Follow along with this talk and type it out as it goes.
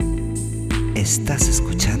Estás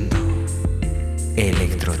escuchando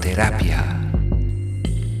Electroterapia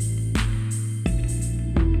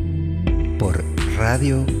por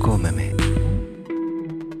Radio Cómeme.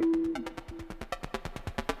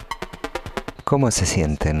 ¿Cómo se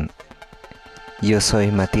sienten? Yo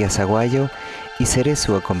soy Matias Aguayo y seré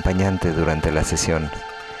su acompañante durante la sesión,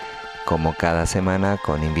 como cada semana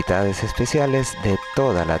con invitados especiales de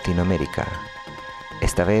toda Latinoamérica.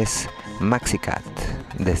 Esta vez Maxicat,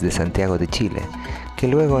 desde Santiago de Chile, que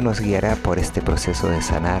luego nos guiará por este proceso de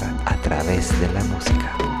sanar a través de la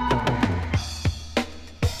música.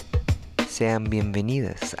 Sean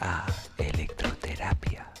bienvenidas a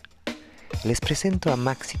Electroterapia. Les presento a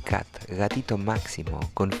Maxicat, gatito máximo,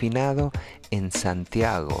 confinado en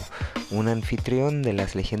Santiago, un anfitrión de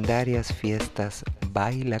las legendarias fiestas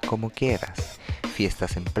Baila Como Quieras,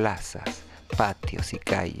 fiestas en plazas, patios y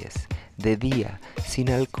calles, de día,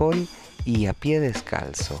 sin alcohol y a pie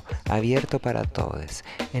descalzo, abierto para todos,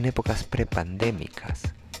 en épocas prepandémicas.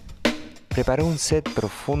 Preparó un set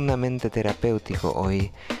profundamente terapéutico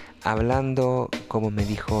hoy, hablando, como me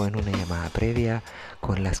dijo en una llamada previa,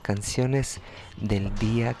 con las canciones del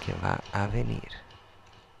día que va a venir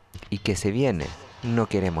y que se viene. No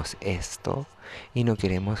queremos esto y no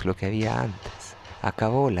queremos lo que había antes.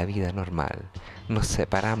 Acabó la vida normal, nos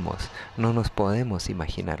separamos, no nos podemos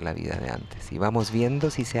imaginar la vida de antes y vamos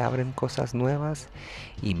viendo si se abren cosas nuevas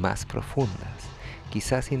y más profundas,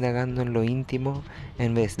 quizás indagando en lo íntimo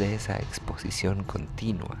en vez de esa exposición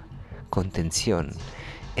continua, contención,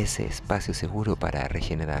 ese espacio seguro para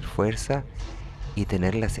regenerar fuerza y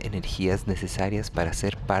tener las energías necesarias para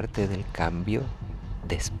ser parte del cambio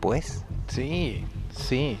después. Sí,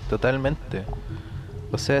 totalmente.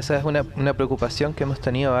 O sea, esa es una preocupación que hemos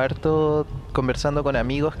tenido harto conversando con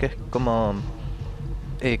amigos, que es como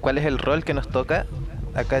cuál es el rol que nos toca.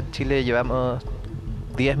 Acá en Chile llevamos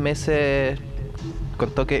 10 meses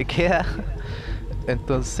con toque de queda,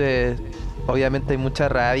 entonces obviamente hay mucha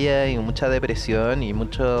rabia y mucha depresión y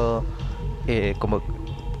mucho como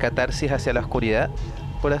catarsis hacia la oscuridad,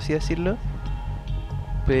 por así decirlo.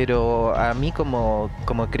 Pero a mí como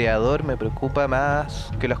creador me preocupa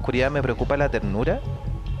más que la oscuridad, me preocupa la ternura.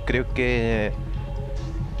 Creo que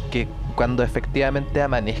cuando efectivamente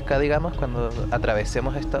amanezca, digamos, cuando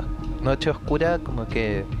atravesemos esta noche oscura, como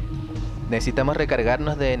que necesitamos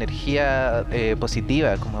recargarnos de energía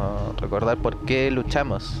positiva, como recordar por qué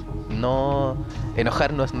luchamos, no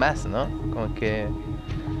enojarnos más, ¿no? Como que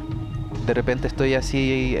de repente estoy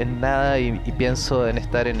así en nada y pienso en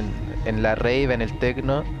estar en la rave, en el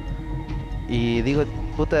techno, y digo,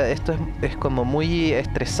 puta, esto es como muy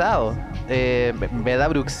estresado, me da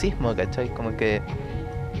bruxismo, ¿cachai? Como que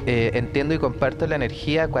entiendo y comparto la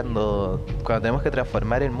energía cuando tenemos que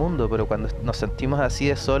transformar el mundo, pero cuando nos sentimos así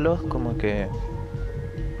de solos, como que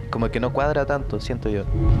no cuadra tanto, siento yo.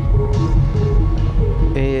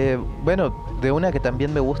 Bueno, de una que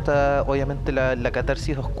también me gusta, obviamente la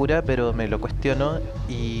catarsis oscura, pero me lo cuestiono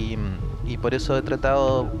y por eso he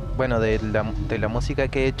tratado, bueno, de la música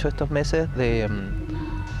que he hecho estos meses,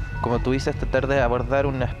 como tú dices, tratar de abordar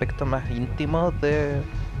un aspecto más íntimo de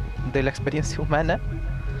la experiencia humana.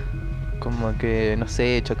 Como que, no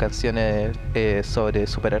sé, he hecho canciones sobre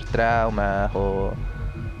superar traumas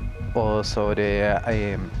o sobre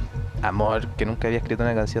amor, que nunca había escrito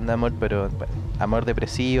una canción de amor, pero bueno, amor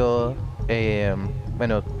depresivo.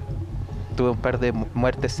 Bueno, tuve un par de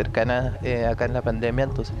muertes cercanas acá en la pandemia,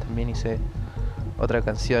 entonces también hice otra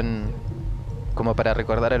canción como para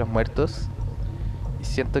recordar a los muertos. Y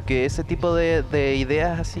siento que ese tipo de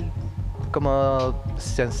ideas así como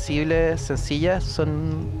sensibles, sencillas,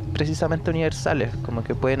 son precisamente universales, como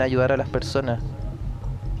que pueden ayudar a las personas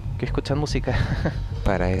que escuchan música.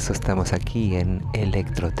 Para eso estamos aquí en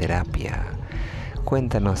Electroterapia.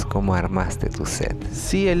 Cuéntanos cómo armaste tu set.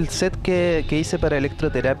 Sí, el set que hice para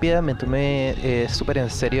Electroterapia me tomé súper en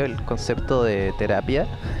serio el concepto de terapia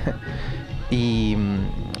y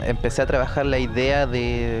empecé a trabajar la idea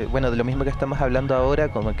de lo mismo que estamos hablando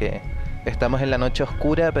ahora, como que estamos en la noche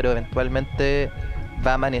oscura, pero eventualmente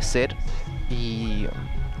va a amanecer y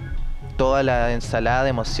toda la ensalada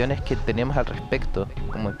de emociones que tenemos al respecto,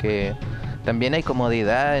 como que también hay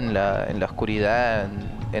comodidad en la oscuridad,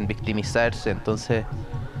 en victimizarse, entonces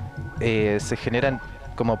se generan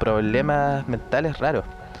como problemas mentales raros.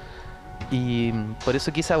 Y por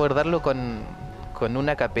eso quise abordarlo con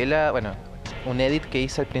una capela, bueno, un edit que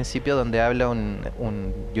hice al principio donde habla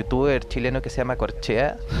un youtuber chileno que se llama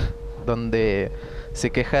Corchea, donde se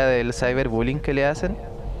queja del cyberbullying que le hacen.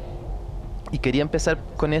 Y quería empezar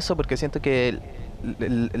con eso porque siento que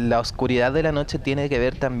la oscuridad de la noche tiene que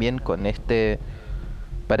ver también con este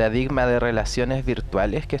paradigma de relaciones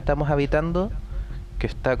virtuales que estamos habitando, que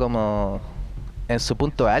está como en su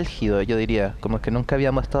punto álgido, yo diría, como que nunca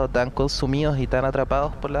habíamos estado tan consumidos y tan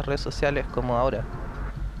atrapados por las redes sociales como ahora.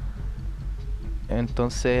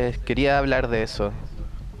 Entonces quería hablar de eso.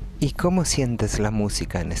 ¿Y cómo sientes la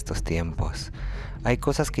música en estos tiempos? ¿Hay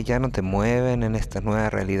cosas que ya no te mueven en esta nueva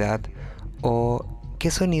realidad? ¿O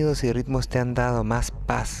qué sonidos y ritmos te han dado más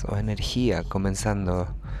paz o energía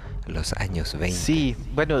comenzando los años 20? Sí,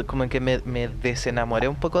 bueno, como que me desenamoré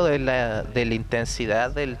un poco de la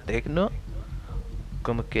intensidad del techno.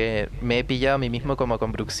 Como que me he pillado a mí mismo como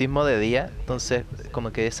con bruxismo de día. Entonces,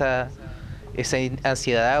 como que esa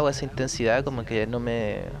ansiedad o esa intensidad como que no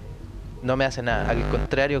me hace nada. Al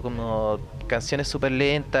contrario, como canciones súper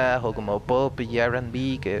lentas o como pop y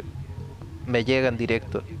R&B que me llegan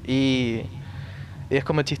directo. Y es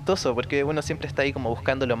como chistoso porque uno siempre está ahí como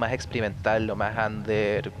buscando lo más experimental, lo más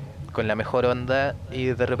under, con la mejor onda, y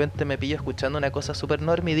de repente me pillo escuchando una cosa súper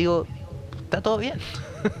normal y digo, está todo bien.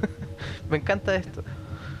 Me encanta esto.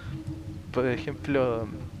 Por ejemplo,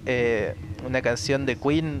 una canción de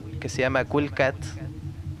Queen que se llama Cool Cat,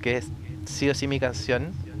 que es sí o sí mi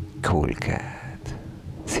canción. Cool Cat.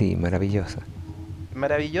 Sí, maravillosa.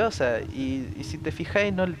 Maravillosa. Y si te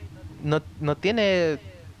fijáis, no tiene...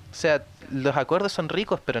 O sea, los acordes son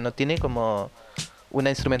ricos, pero no tiene como una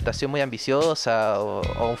instrumentación muy ambiciosa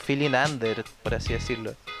o un feeling under, por así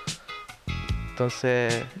decirlo.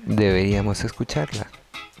 Entonces, Deberíamos escucharla.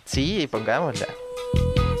 sí, pongámosla.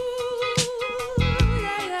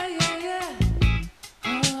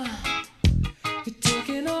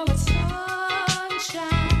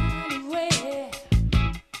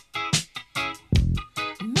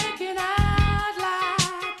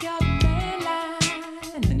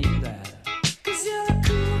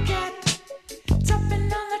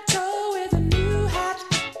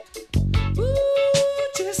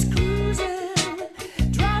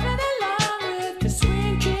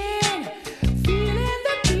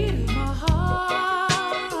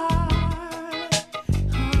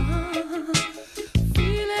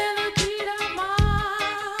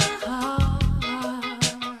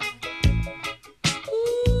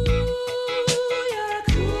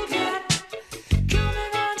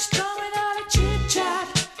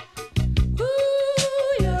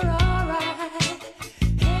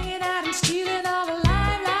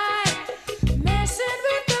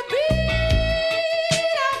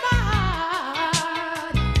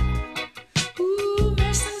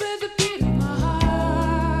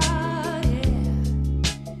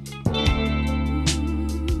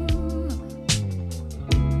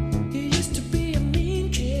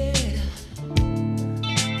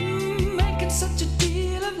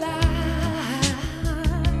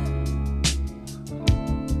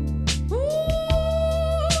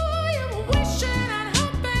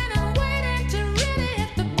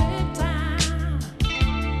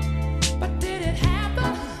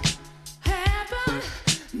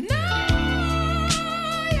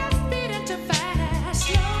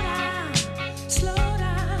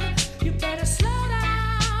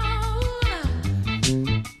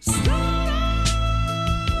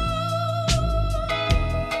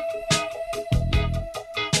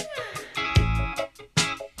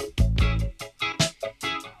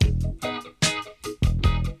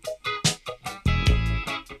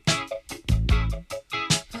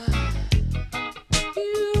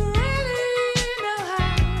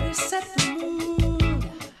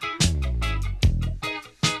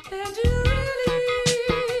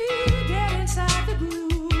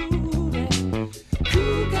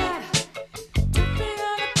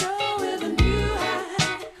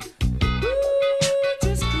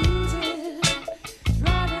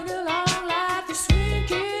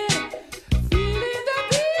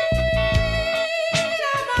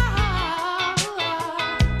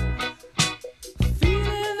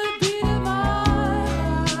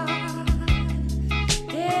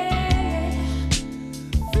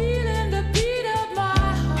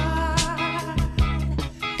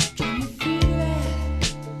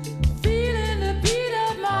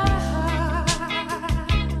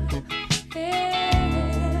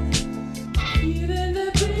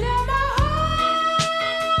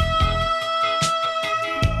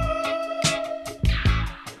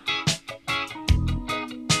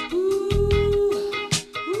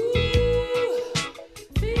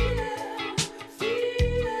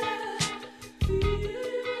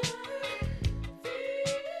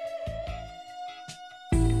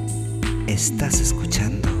 Estás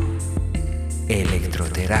escuchando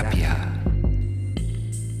Electroterapia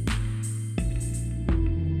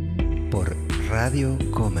por Radio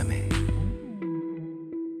Cómeme.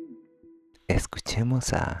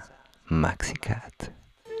 escuchemos a Maxicat.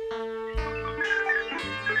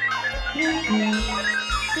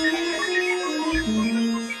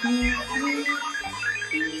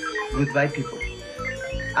 Goodbye, people.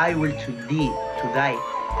 I will to die.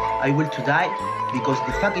 I will to die because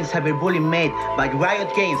the fucking cyberbullying made by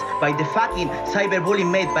Riot Games, by the fucking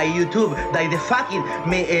cyberbullying made by YouTube, by the fucking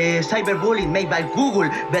cyberbullying made by Google,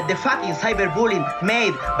 by the fucking cyberbullying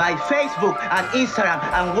made by Facebook and Instagram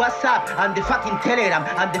and WhatsApp and the fucking Telegram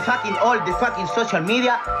and the fucking all the fucking social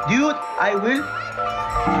media. Dude, I will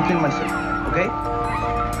to kill myself, okay?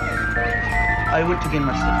 I will to kill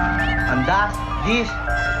myself. And this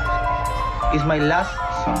is my last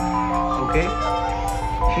song, okay?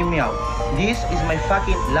 Hear me out. This is my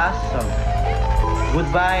fucking last song.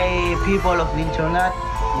 Goodbye, people of the internet.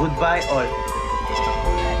 Goodbye, all.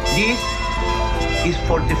 This is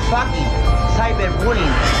for the fucking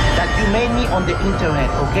cyberbullying that you made me on the internet,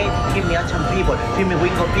 okay? Hear me, Asian people. Hear me,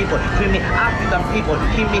 Wingo people. Hear me, African people.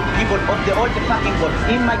 Hear me, people of the all the fucking world.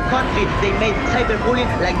 In my country, they made cyberbullying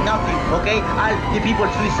like nothing, okay? All the people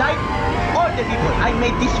suicide. All the people, I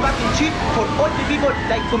made this fucking shit for all the people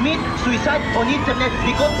that commit suicide on internet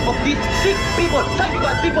because of these sick people,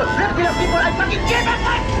 psychopath people, reptilian people. I fucking kill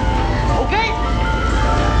myself. Okay?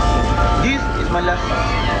 This is my last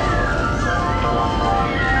song.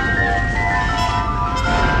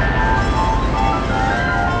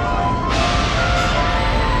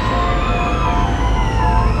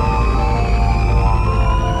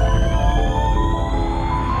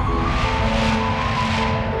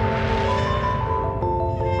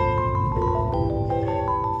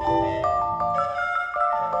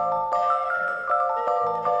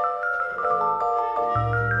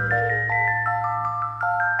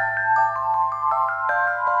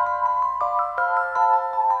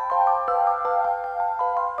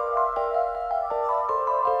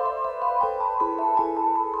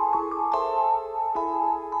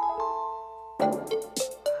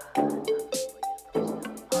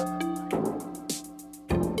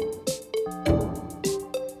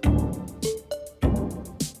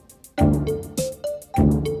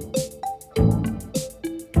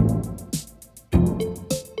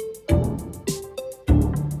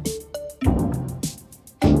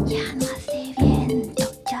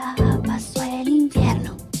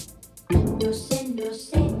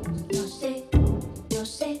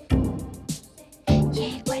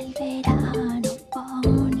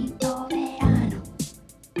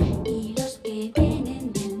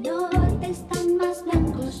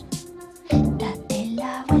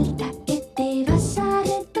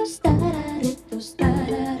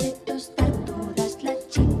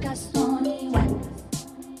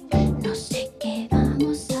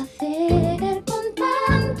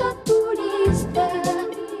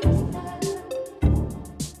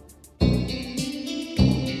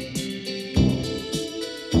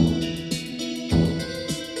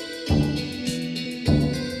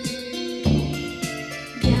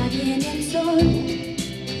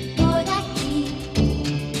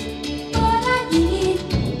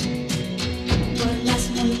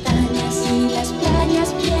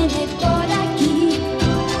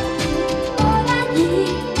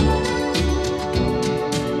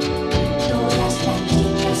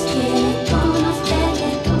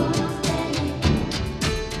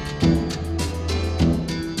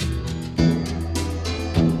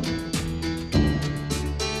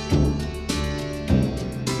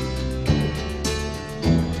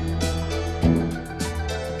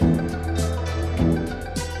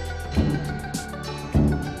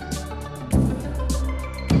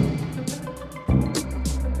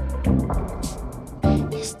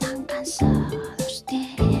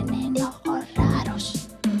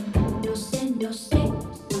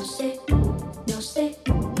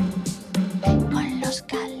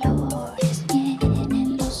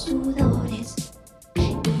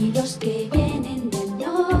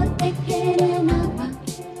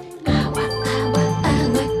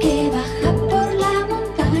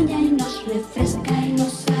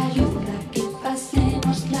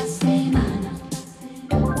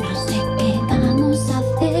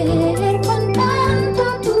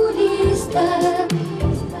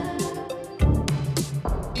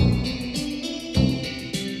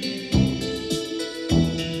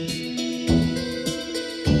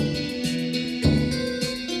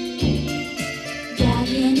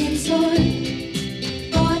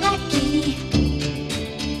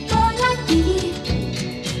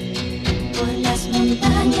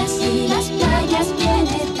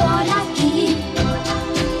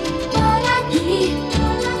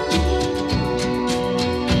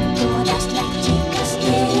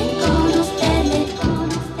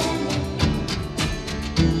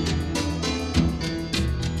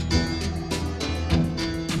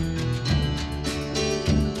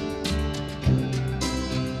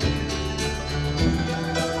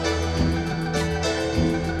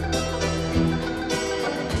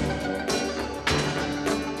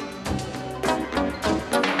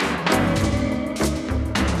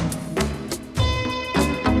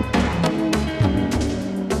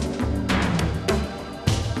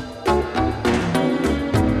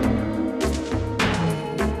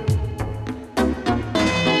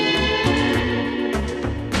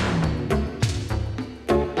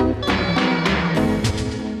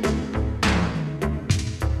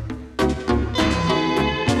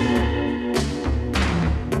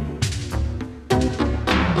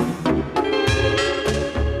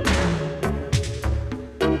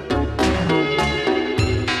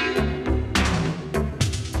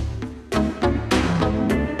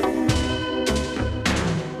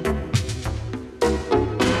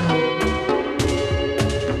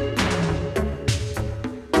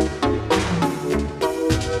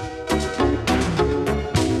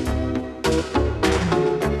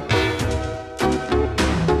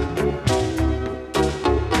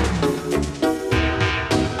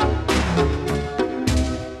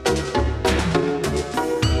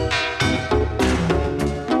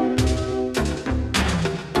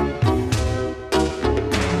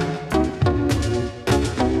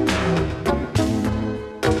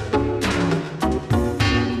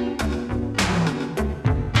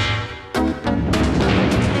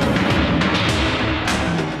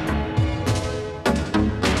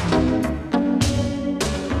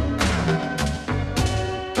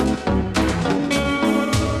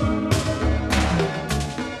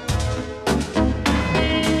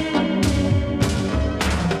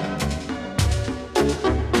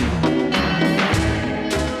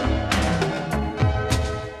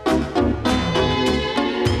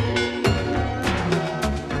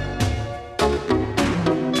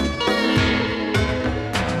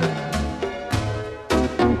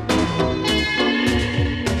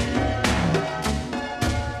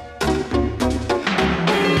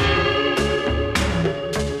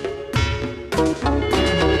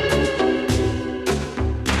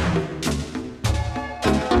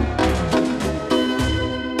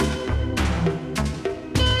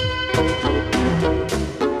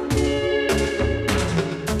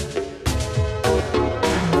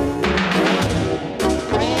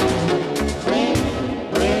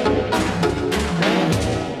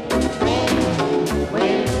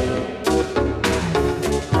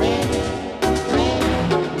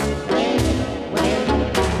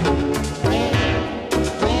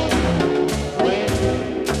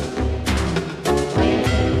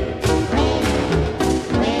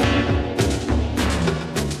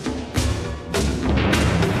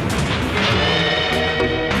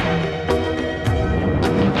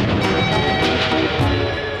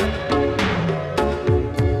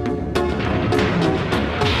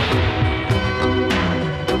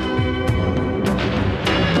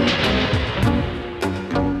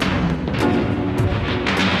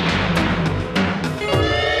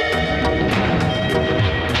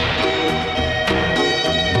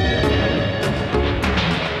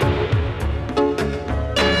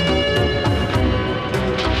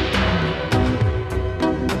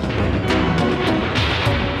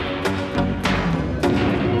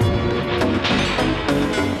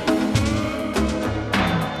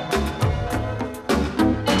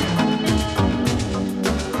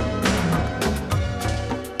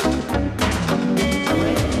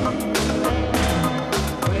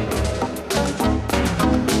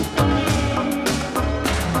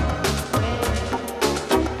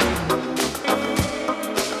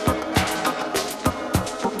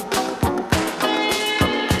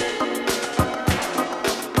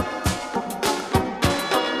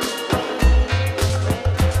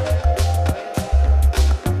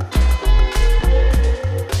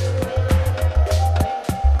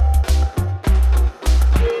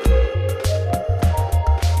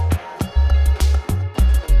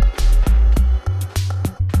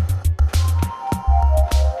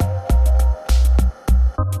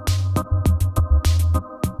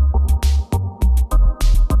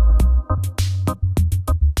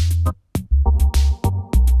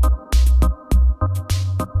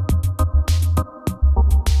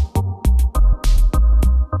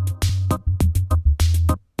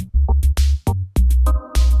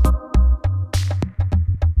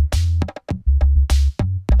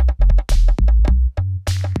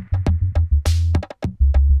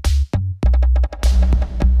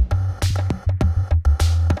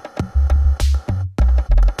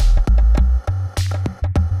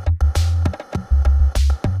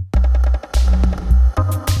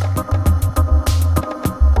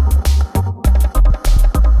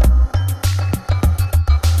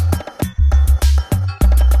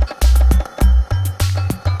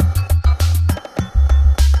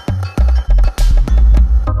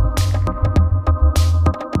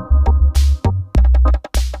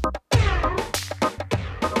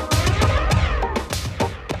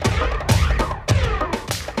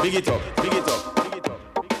 it up, big it up.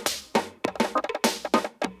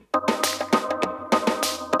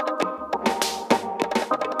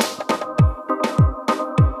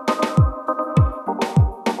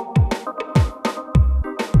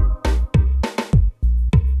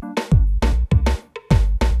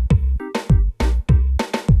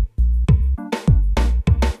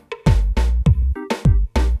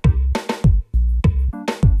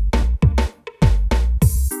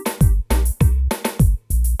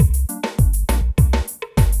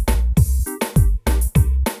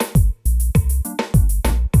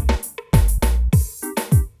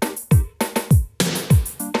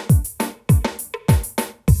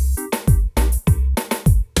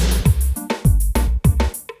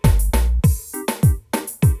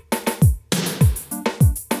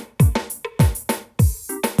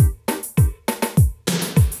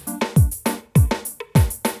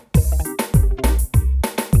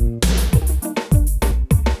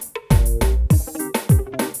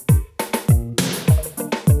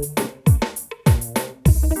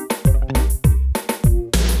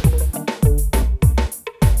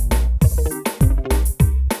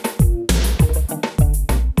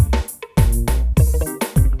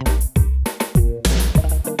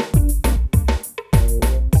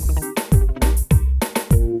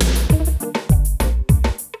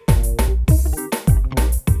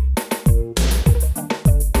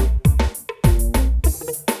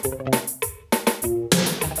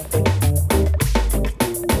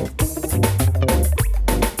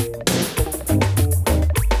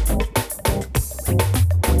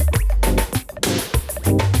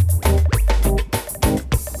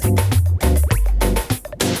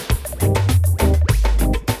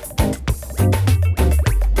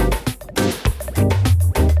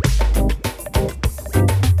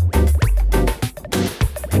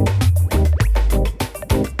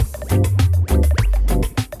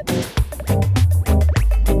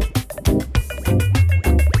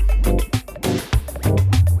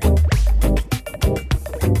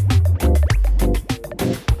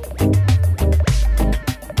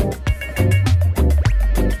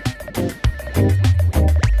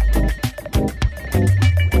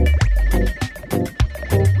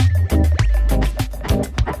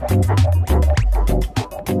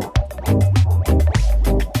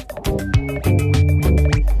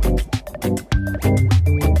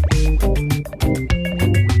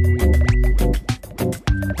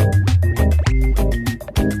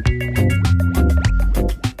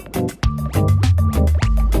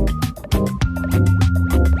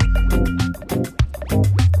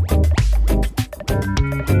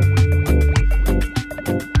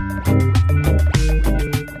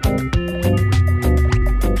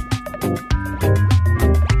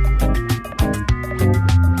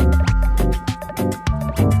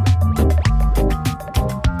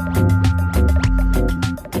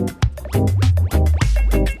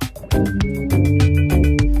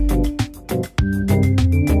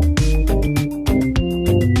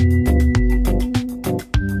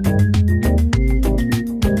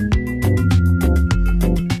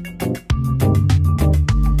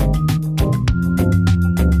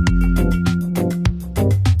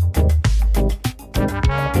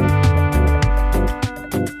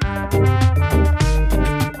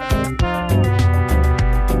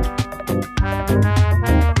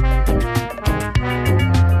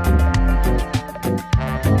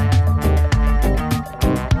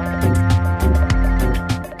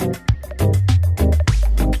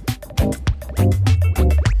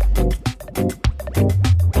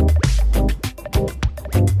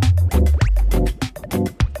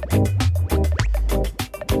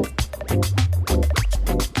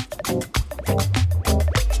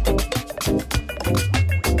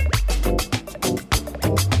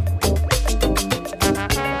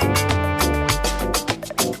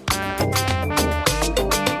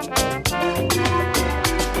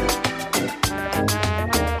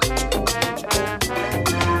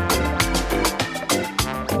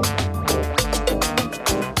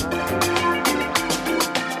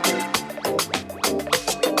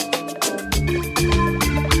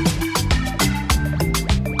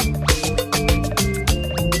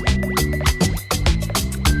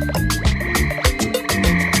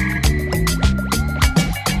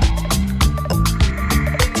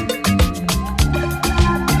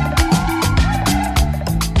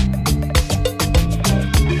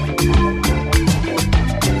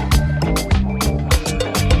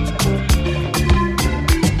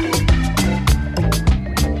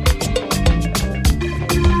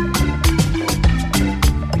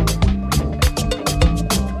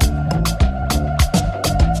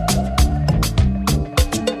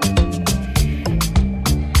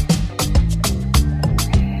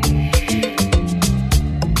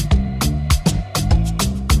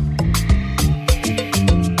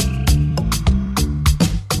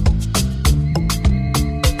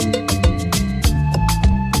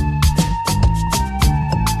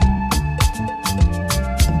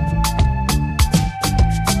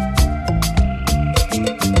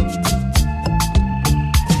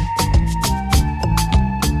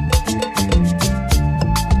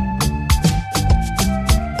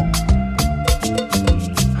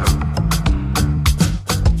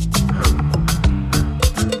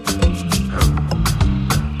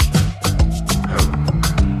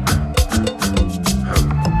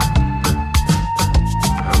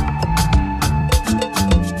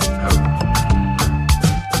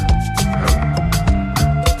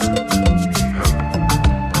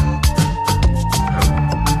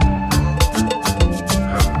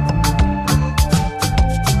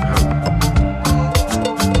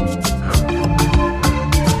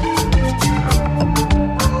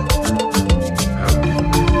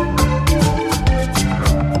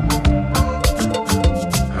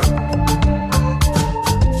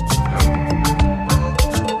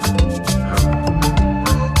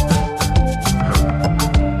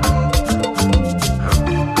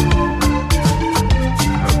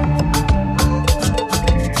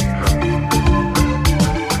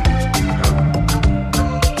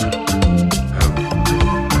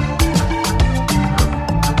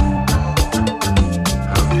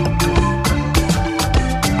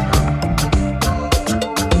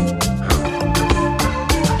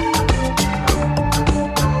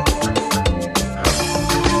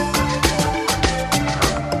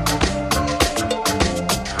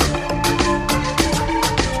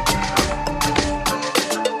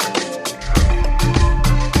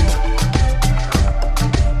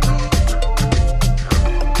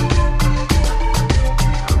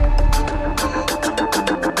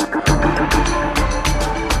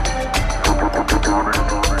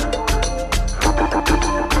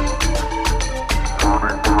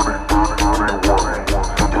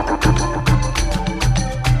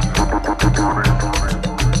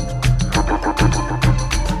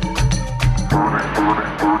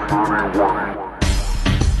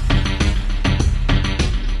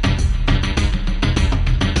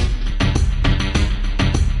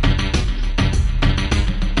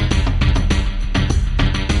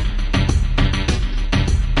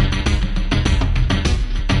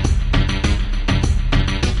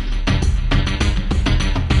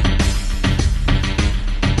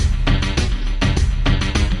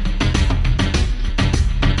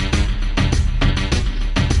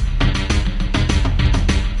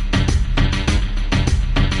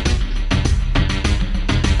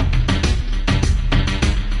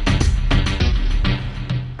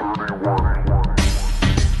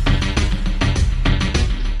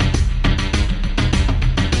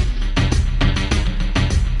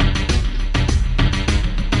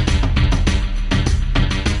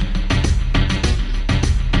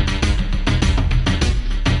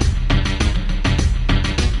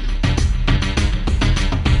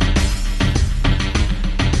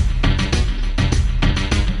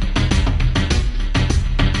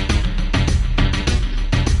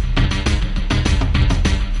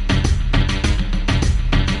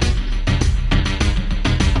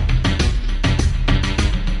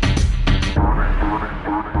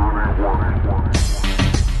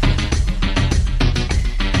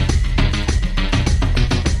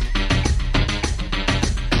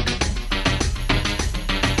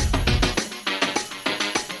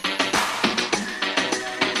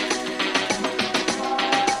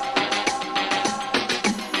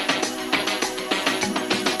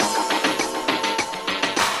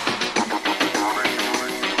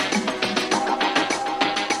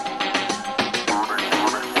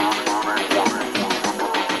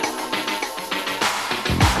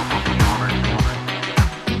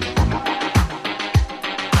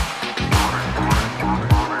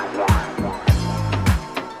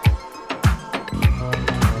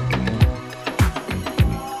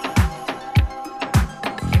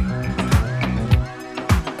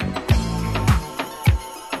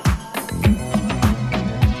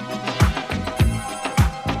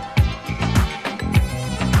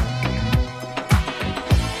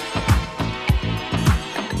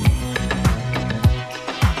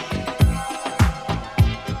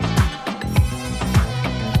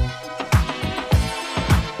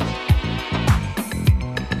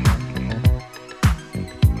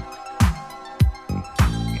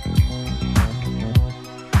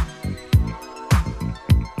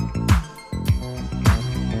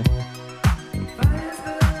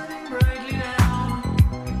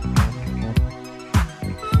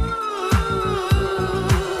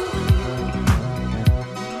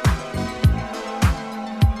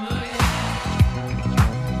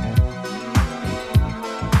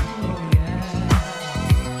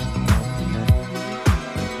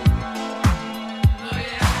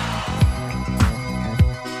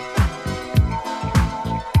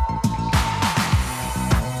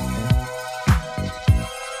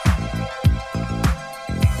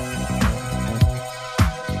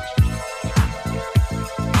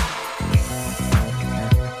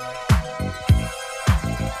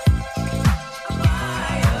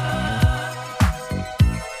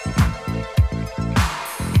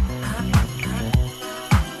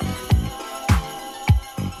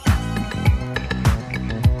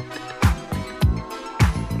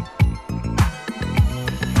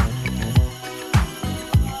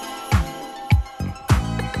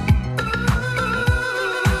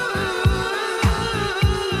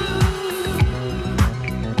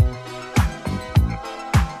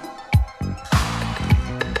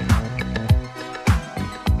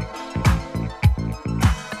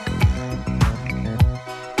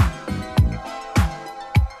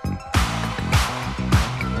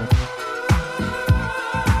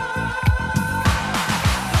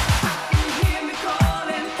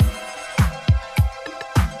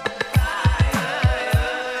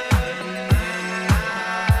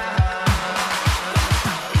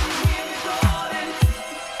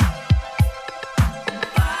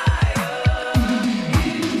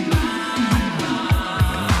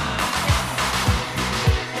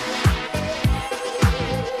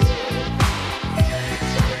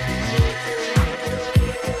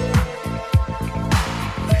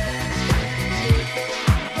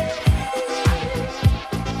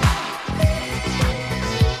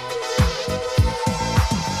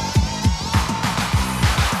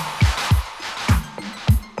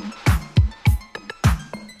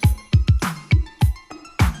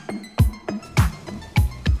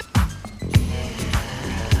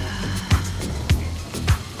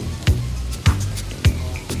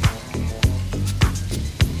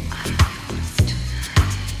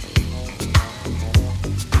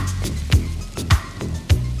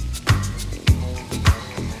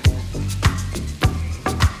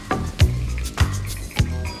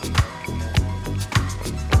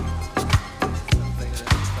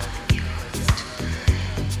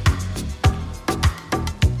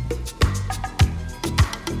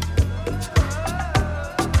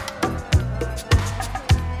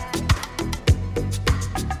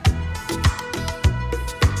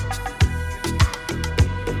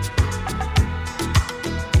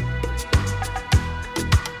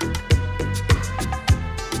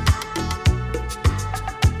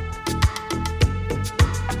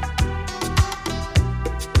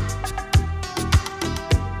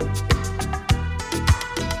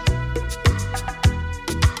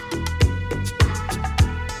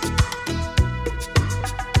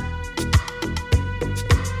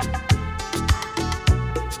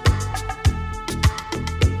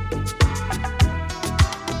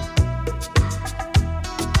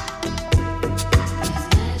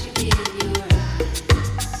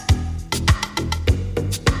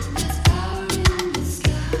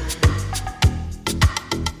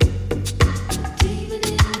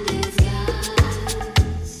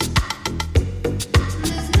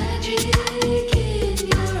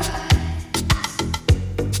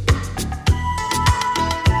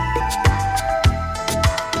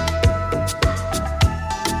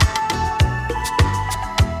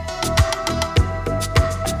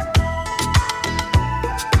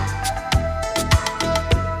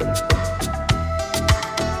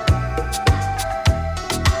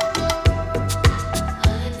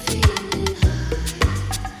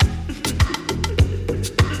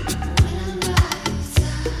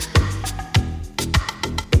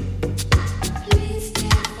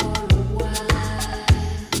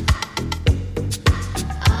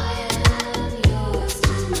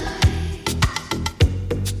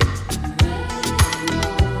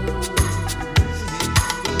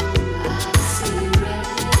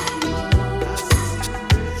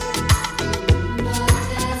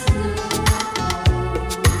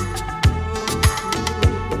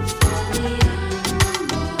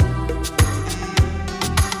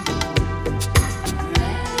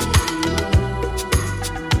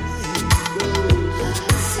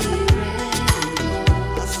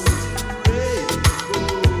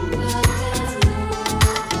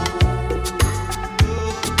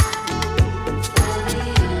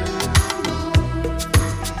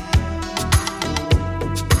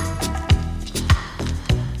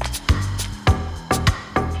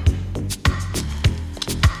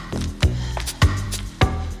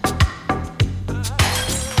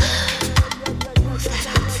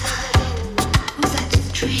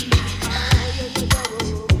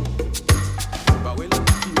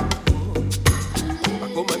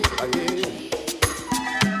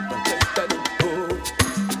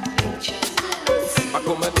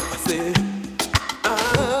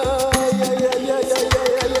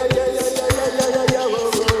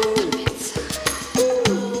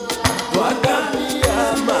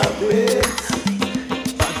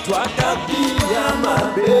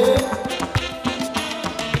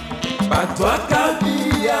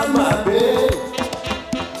 batwakabia mabe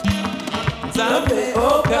Nzambe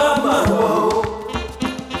okamamo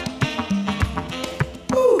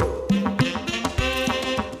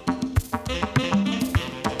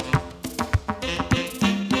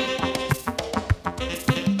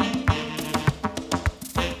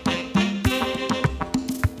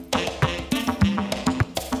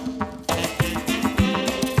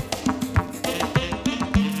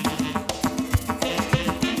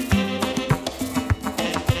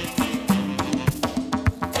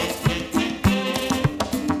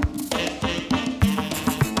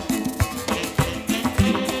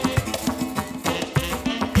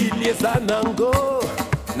Nango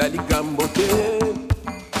na likambo te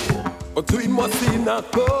otui mwasi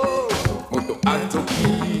nako moto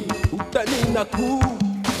atoki utani naku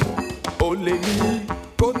oleli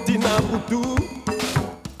koti na butu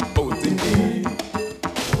otindi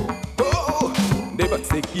oh nde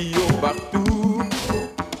baseki yo partout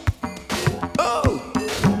oh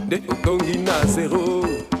nde otongi na zero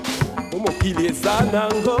omokili eza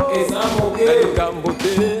nango na likambo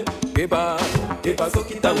te keba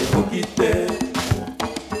soki tango koki te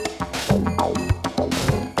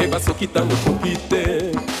keba soki tango koki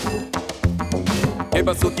te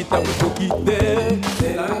keba soki tango koki te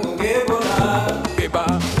selango ngebola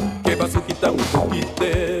keba soki tango koki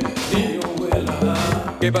te niongwela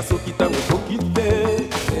keba soki tango koki te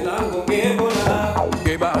selango ngebola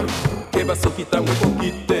keba soki tango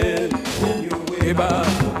koki te niongwela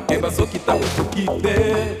keba soki tango koki te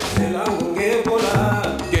selango ngebola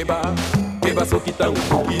keba soki tango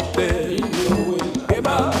koki te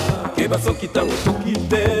keba soki tango koki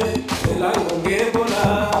te elango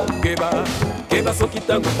ngebola keba soki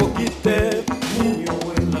tango koki te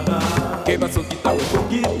keba soki tango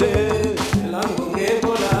koki te elango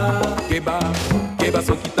ngebola keba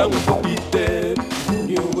soki tango koki te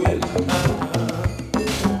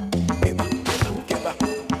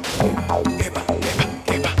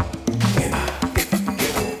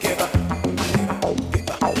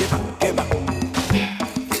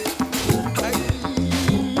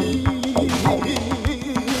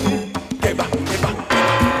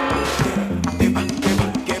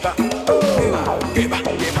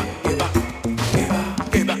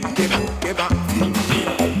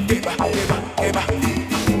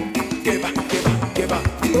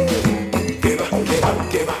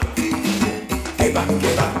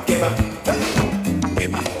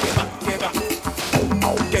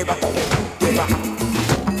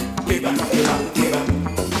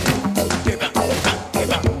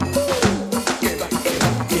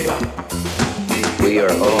We are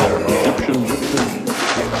all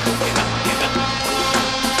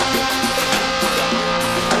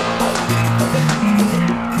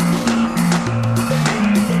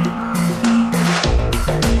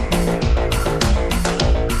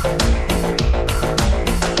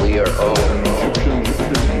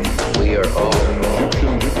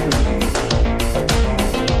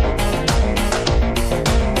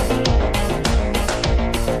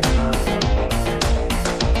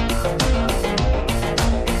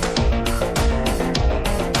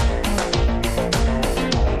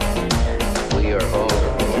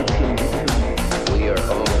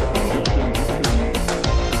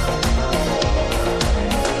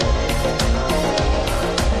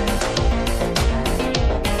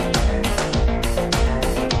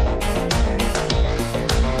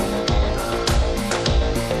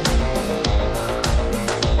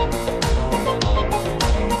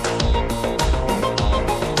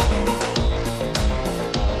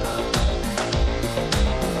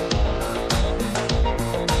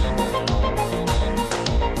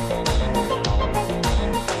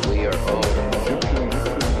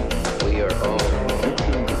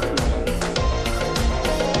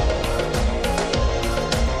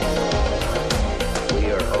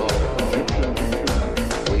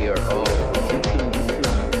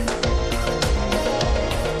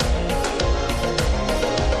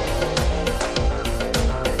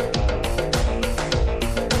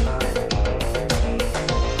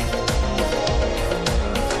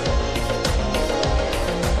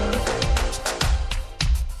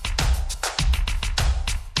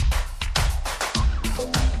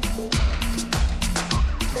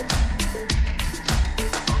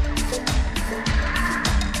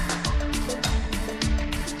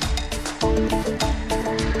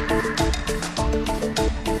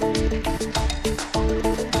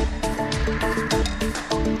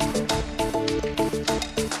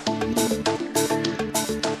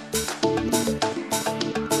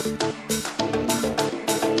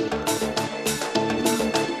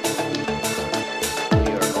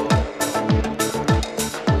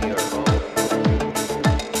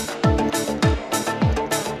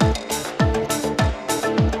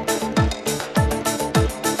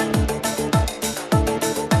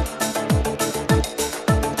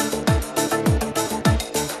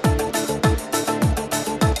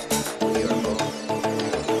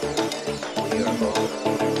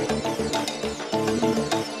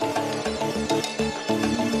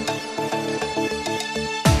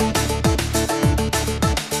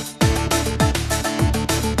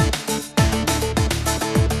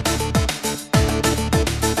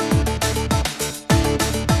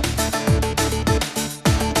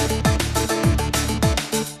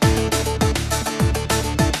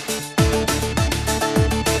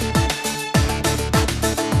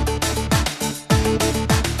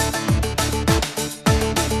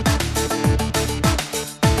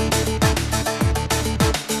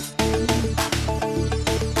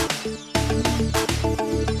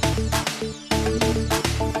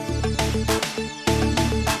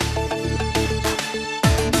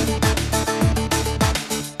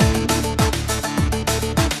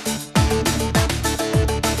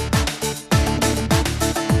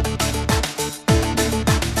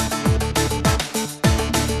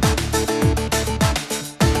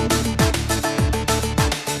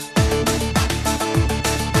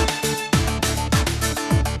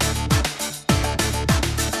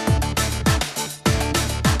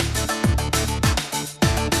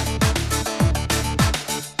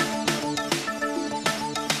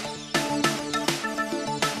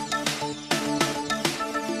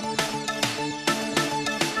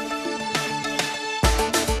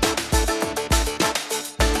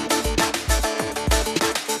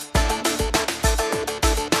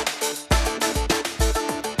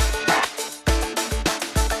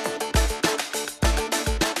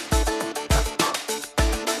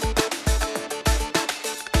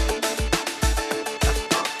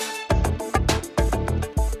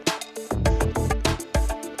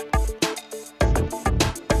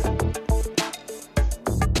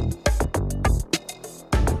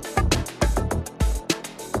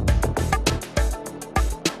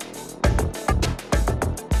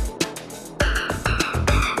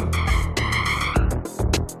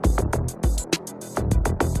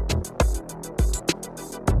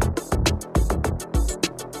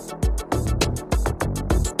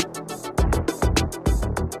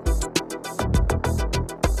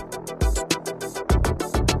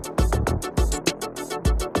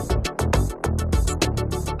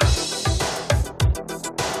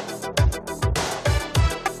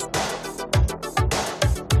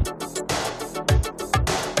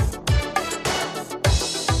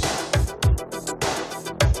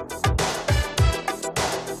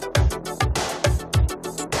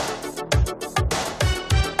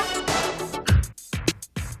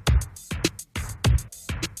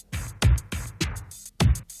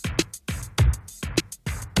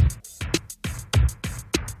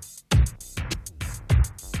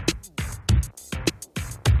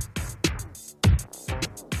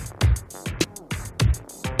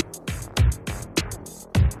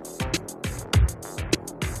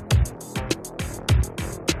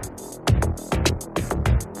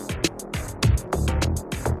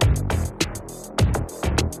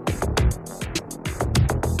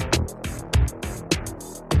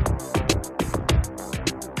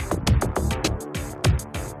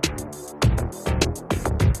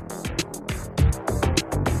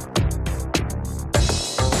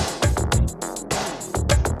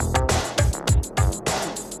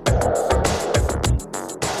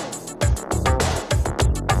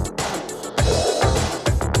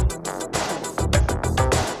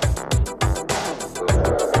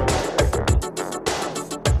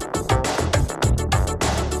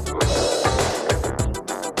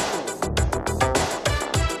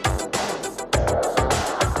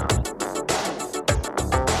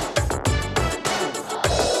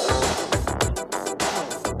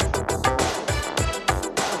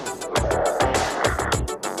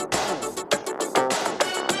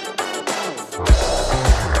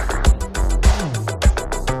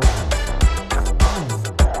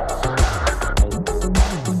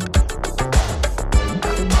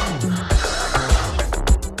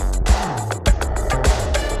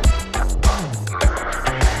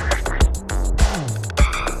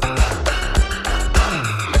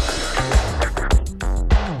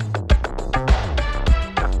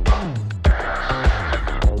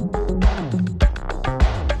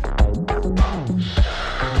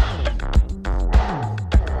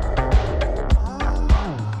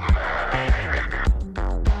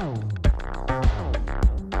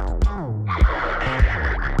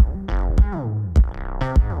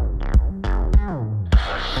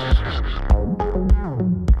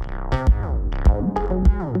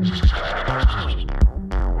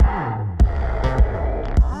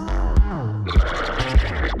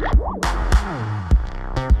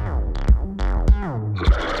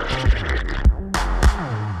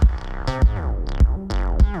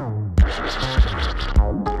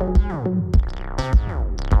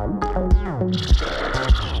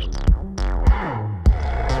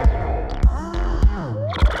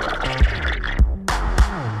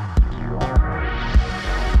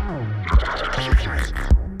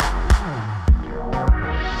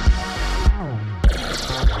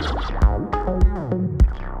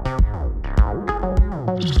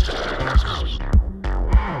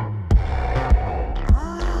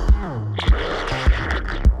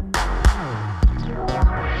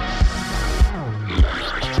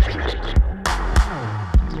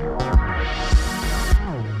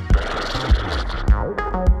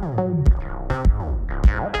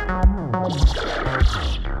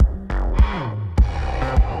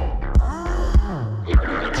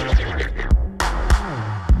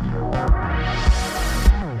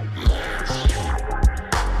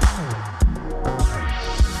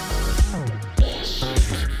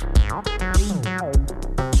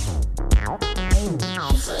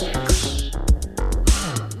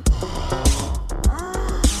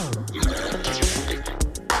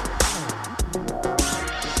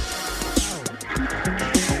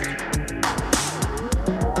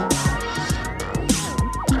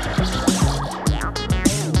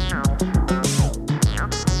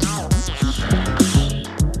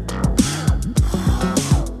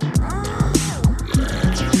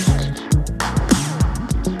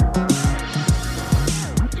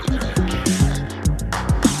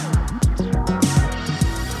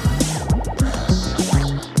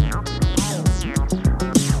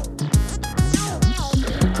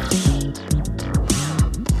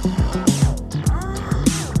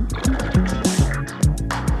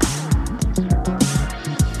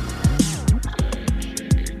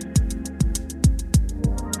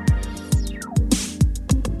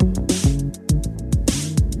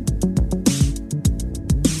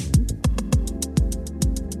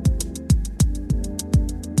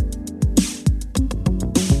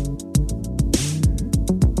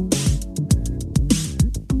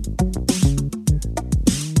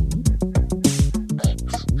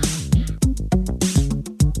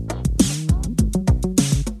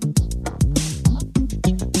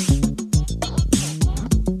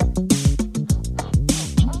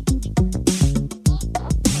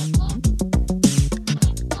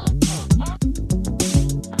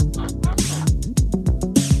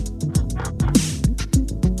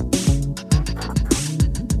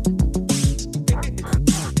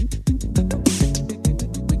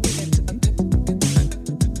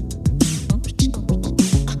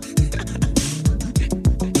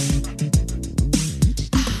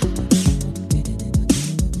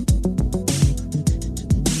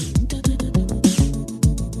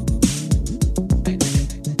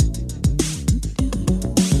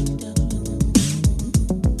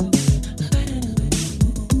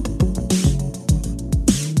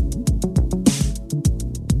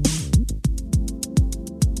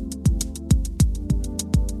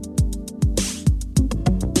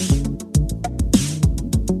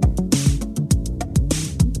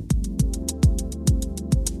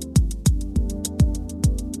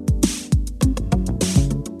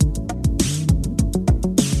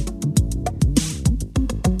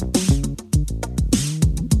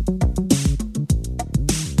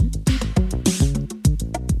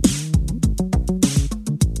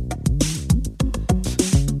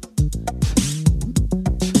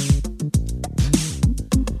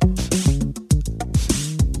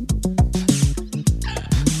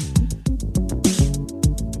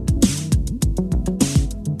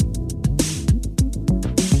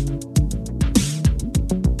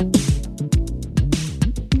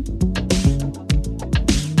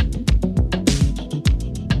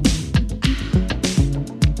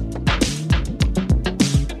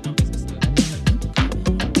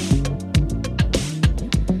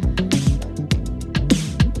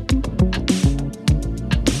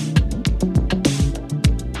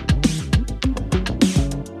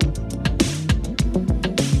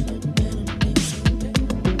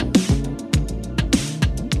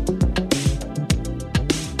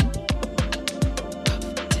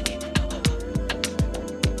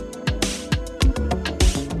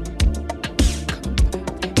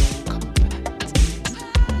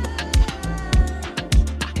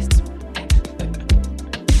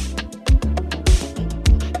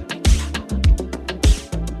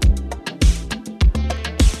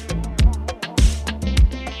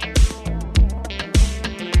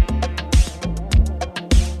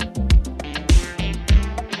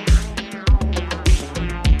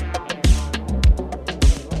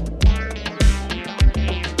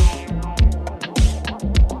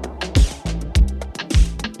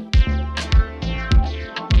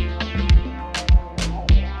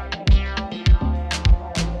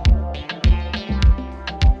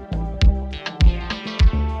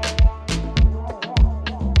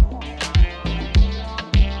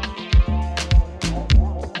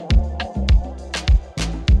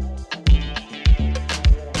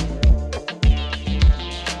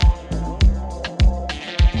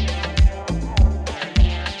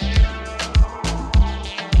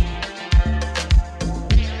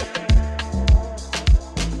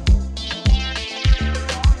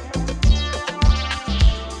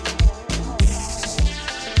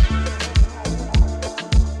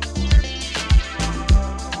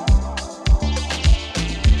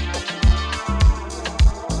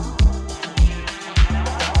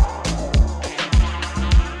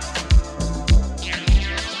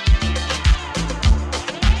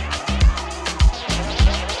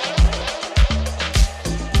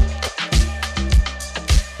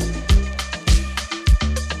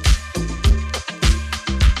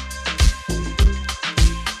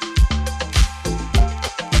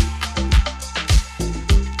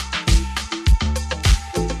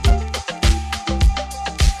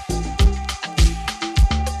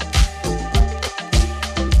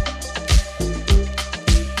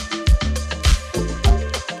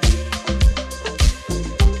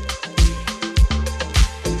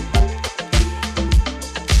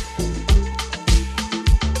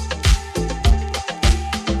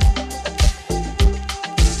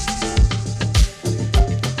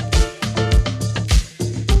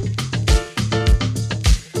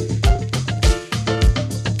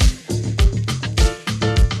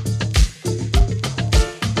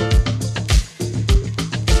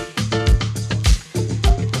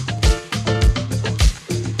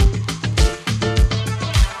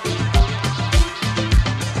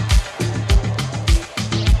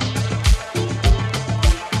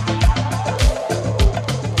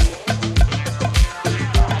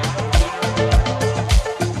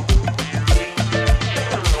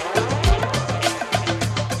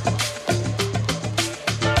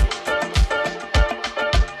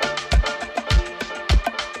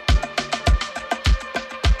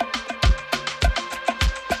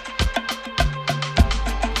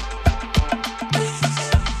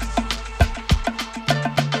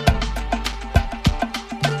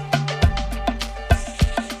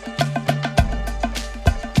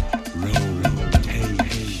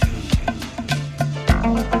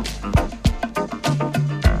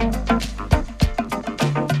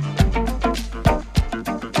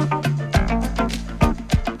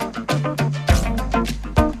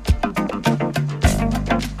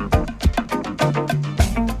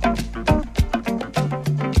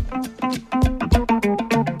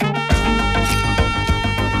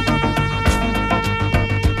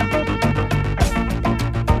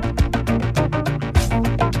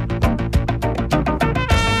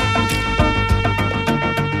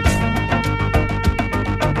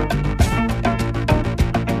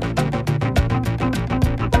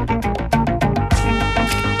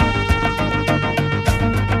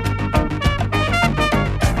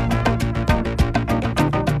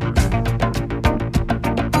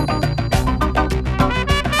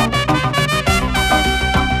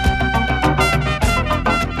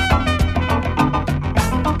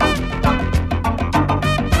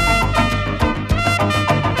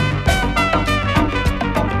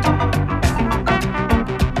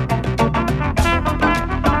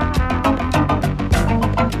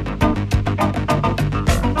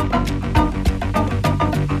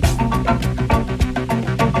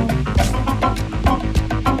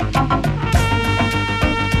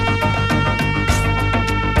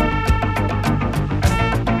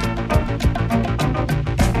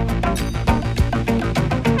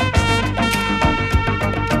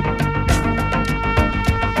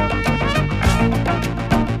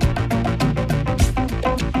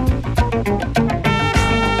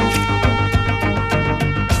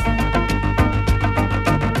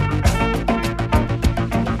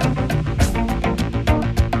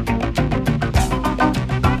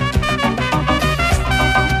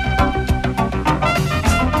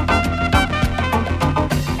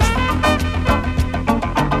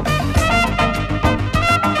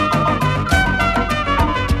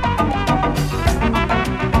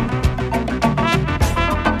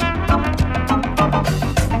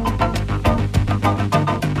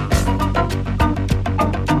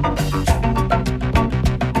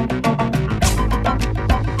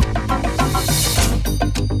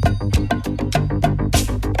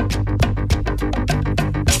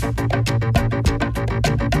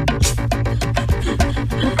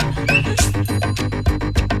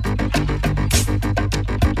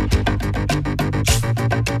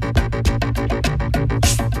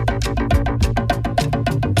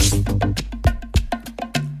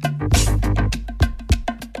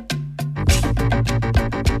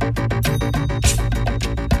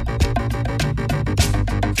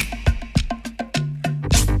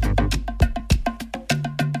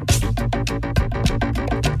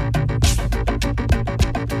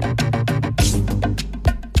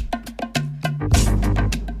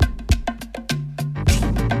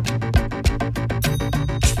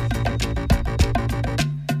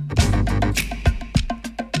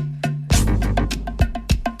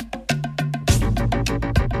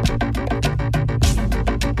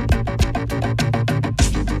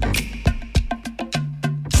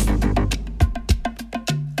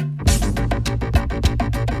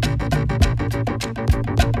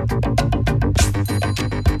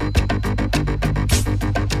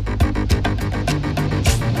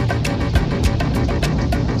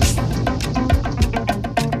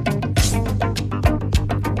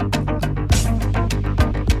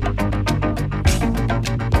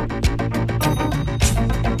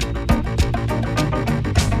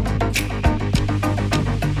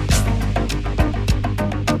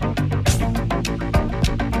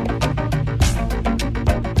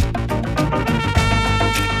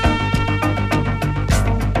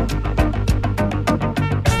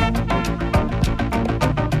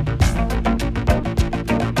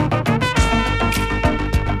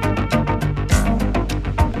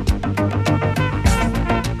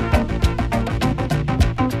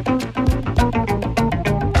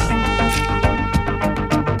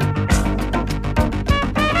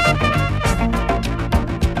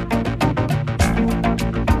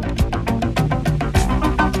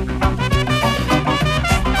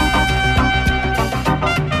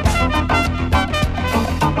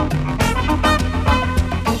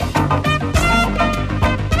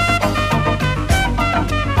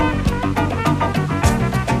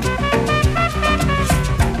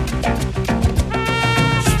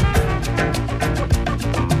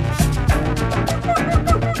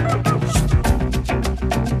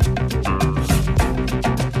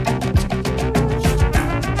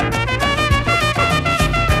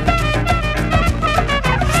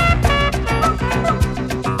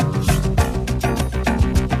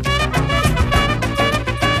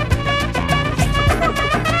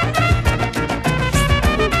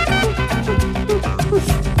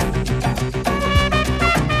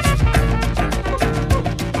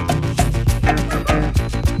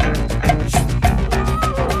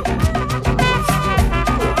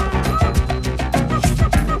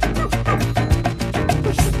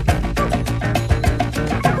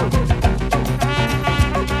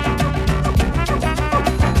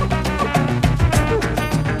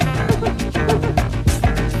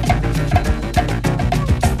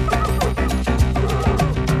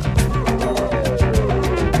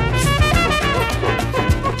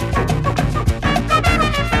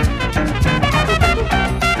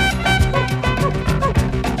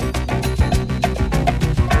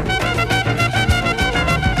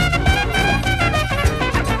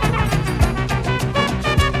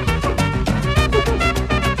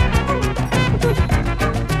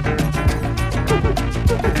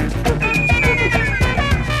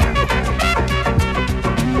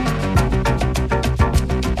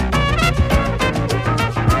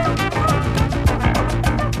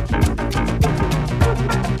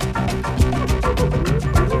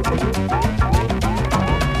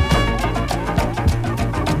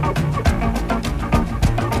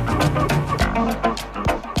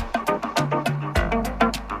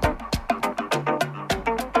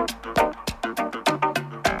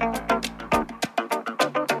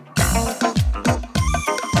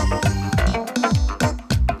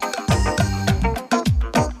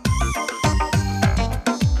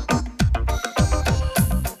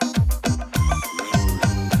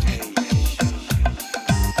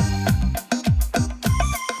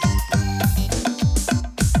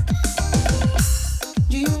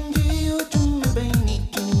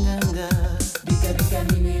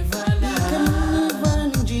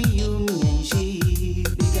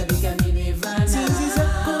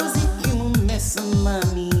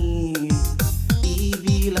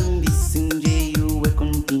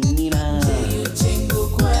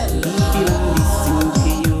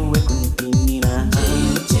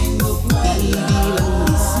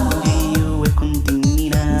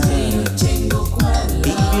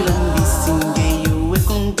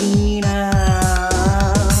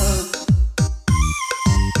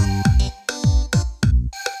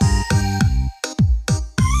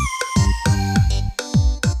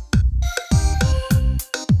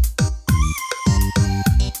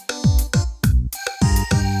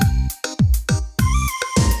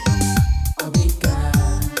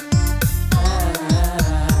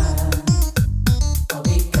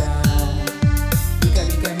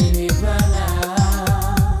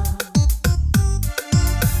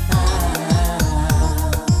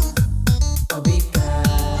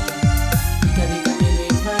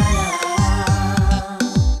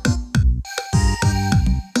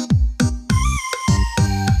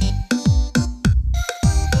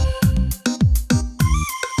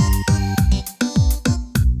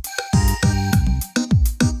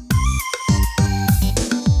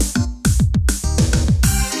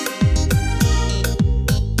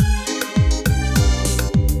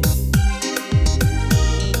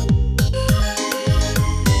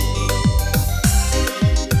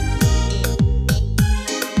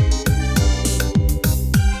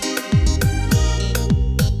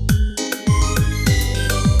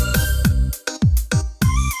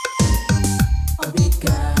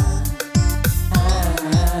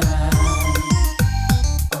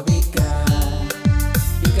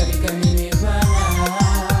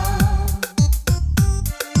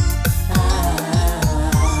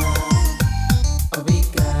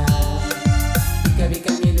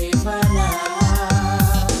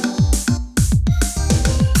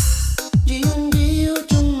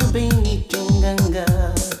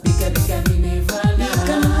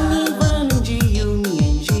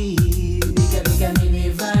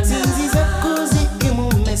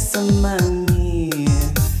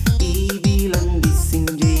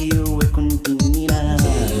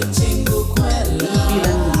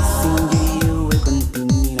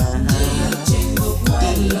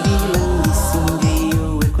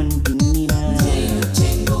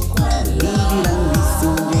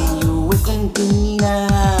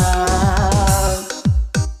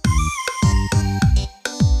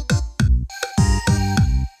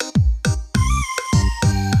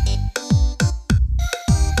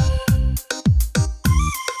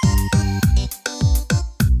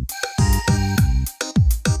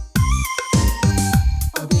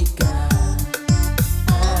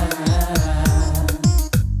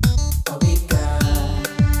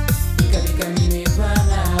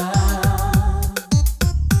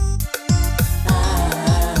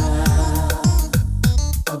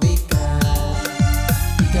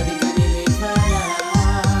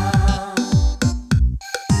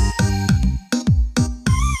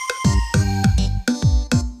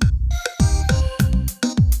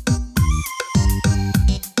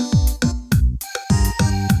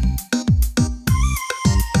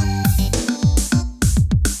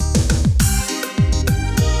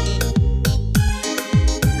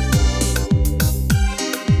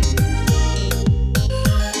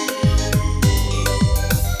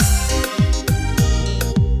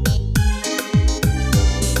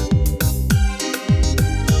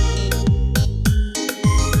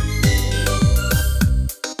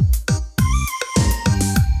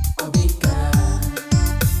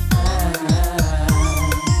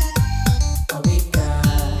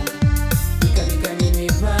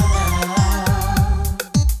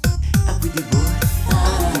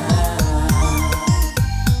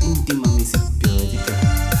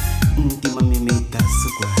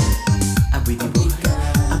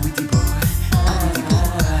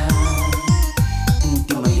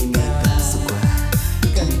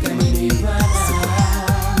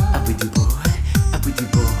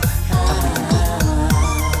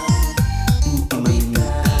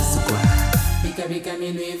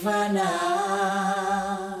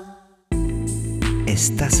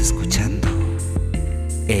Estás escuchando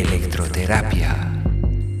Electroterapia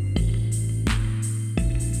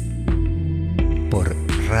por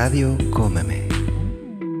Radio Cómeme.